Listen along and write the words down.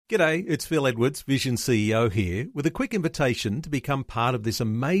G'day, it's Phil Edwards, Vision CEO here, with a quick invitation to become part of this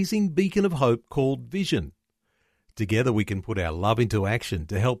amazing beacon of hope called Vision. Together we can put our love into action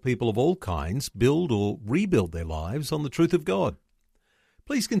to help people of all kinds build or rebuild their lives on the truth of God.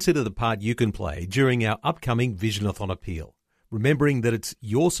 Please consider the part you can play during our upcoming Visionathon appeal, remembering that it's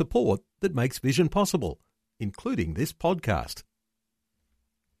your support that makes Vision possible, including this podcast.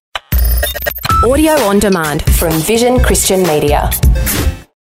 Audio on demand from Vision Christian Media.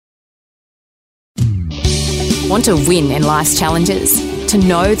 Want to win in life's challenges? To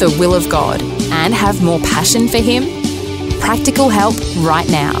know the will of God and have more passion for Him? Practical help right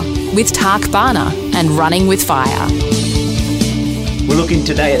now with Tak Bhana and Running with Fire. We're looking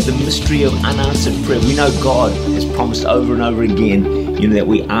today at the mystery of unanswered prayer. We know God has promised over and over again, that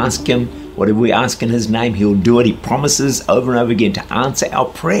we ask Him, whatever we ask in His name, He'll do it. He promises over and over again to answer our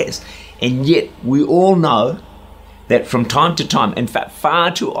prayers. And yet we all know that from time to time, in fact, far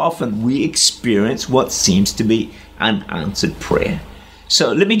too often, we experience what seems to be unanswered prayer.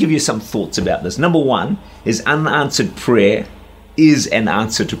 So let me give you some thoughts about this. Number one is unanswered prayer is an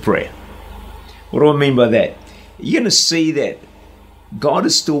answer to prayer. What do I mean by that? You're going to see that God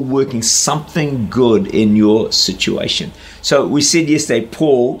is still working something good in your situation. So we said yesterday,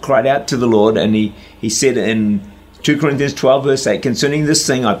 Paul cried out to the Lord, and he said in 2 Corinthians 12 verse 8, concerning this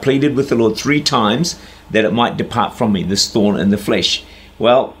thing I pleaded with the Lord 3 times that it might depart from me, this thorn in the flesh.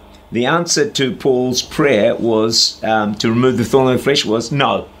 Well, the answer to Paul's prayer was to remove the thorn in the flesh was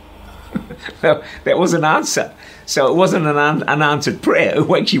no. Well, that was an answer. So it wasn't an unanswered prayer.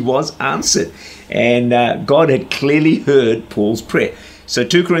 It actually was answered. And God had clearly heard Paul's prayer. So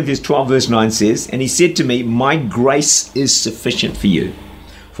 2 Corinthians 12 verse 9 says, and he said to me, my grace is sufficient for you,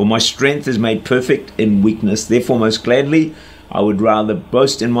 for my strength is made perfect in weakness. Therefore, most gladly, I would rather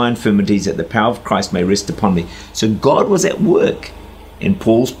boast in my infirmities that the power of Christ may rest upon me. So God was at work in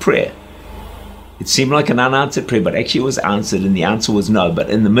Paul's prayer. It seemed like an unanswered prayer, but actually it was answered, and the answer was no. But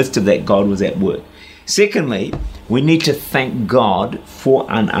in the midst of that, God was at work. Secondly, we need to thank God for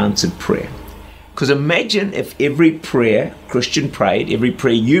unanswered prayer. Because imagine if every prayer Christian prayed, every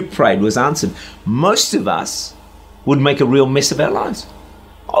prayer you prayed was answered. Most of us would make a real mess of our lives.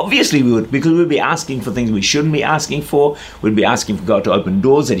 Obviously we would, because we'd be asking for things we shouldn't be asking for. We'd be asking for God to open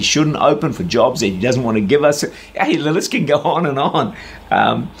doors that He shouldn't open, for jobs that He doesn't want to give us. Hey, the list can go on and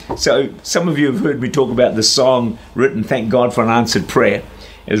on. So some of you have heard me talk about the song written, Thank God for an Answered Prayer.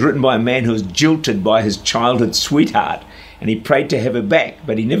 It was written by a man who was jilted by his childhood sweetheart, and he prayed to have her back,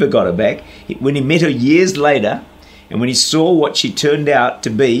 but he never got her back. When he met her years later, and when he saw what she turned out to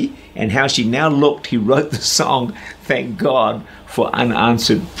be and how she now looked, he wrote the song, Thank God for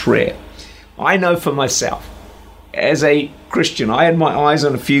Unanswered Prayer. I know for myself, as a Christian, I had my eyes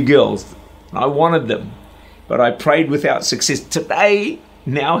on a few girls. I wanted them, but I prayed without success. Today,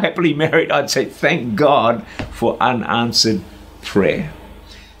 now happily married, I'd say thank God for unanswered prayer.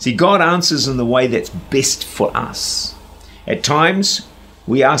 See, God answers in the way that's best for us. At times,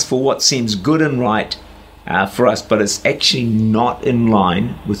 we ask for what seems good and right for us, but it's actually not in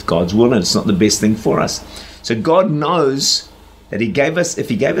line with God's will, and it's not the best thing for us. So God knows that if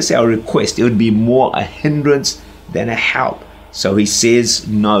He gave us our request, it would be more a hindrance than a help. So He says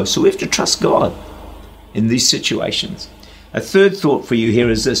no. So we have to trust God in these situations. A third thought for you here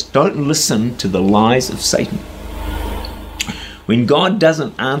is this: don't listen to the lies of Satan. When God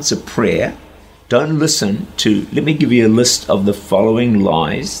doesn't answer prayer, don't listen to, let me give you a list of the following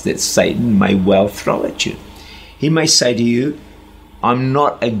lies that Satan may well throw at you. He may say to you, I'm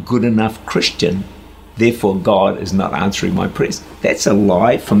not a good enough Christian, therefore God is not answering my prayers. That's a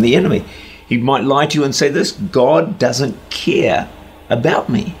lie from the enemy. He might lie to you and say this: God doesn't care about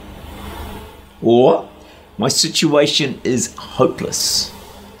me. Or, my situation is hopeless.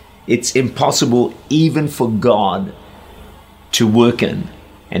 It's impossible even for God to work in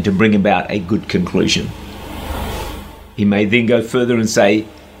and to bring about a good conclusion. He may then go further and say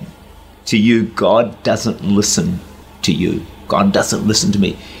to you, God doesn't listen to you. God doesn't listen to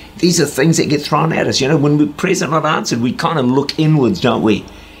me. These are things that get thrown at us. When prayers are not answered, we kind of look inwards, don't we?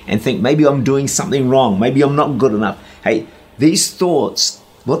 And think, maybe I'm doing something wrong. Maybe I'm not good enough. Hey, these thoughts,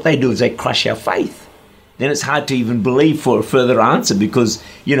 what they do is they crush our faith. Then it's hard to even believe for a further answer because,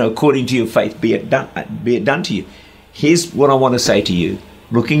 according to your faith, be it done to you. Here's what I want to say to you.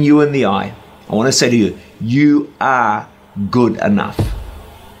 Looking you in the eye, I want to say to you, you are good enough.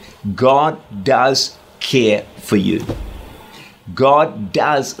 God does care for you. God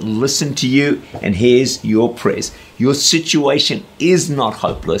does listen to you and hears your prayers. Your situation is not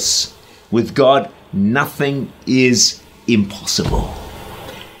hopeless. With God, nothing is impossible.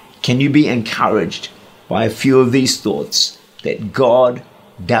 Can you be encouraged by a few of these thoughts that God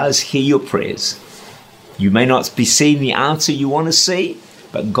does hear your prayers. You may not be seeing the answer you want to see,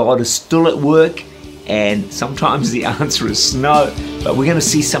 but God is still at work, and sometimes the answer is no. But we're going to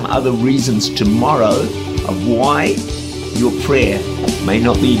see some other reasons tomorrow of why your prayer may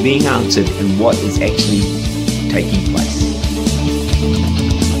not be being answered and what is actually taking place.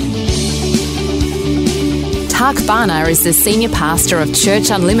 Tak Bhana is the Senior Pastor of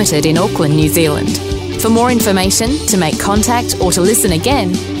Church Unlimited in Auckland, New Zealand. For more information, to make contact or to listen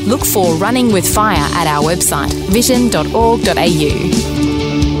again, look for Running with Fire at our website, vision.org.au.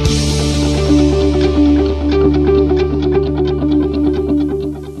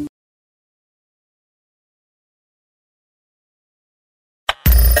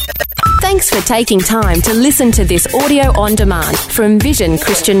 Thanks for taking time to listen to this audio on demand from Vision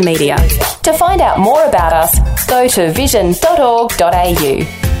Christian Media. To find out more about us, go to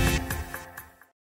vision.org.au.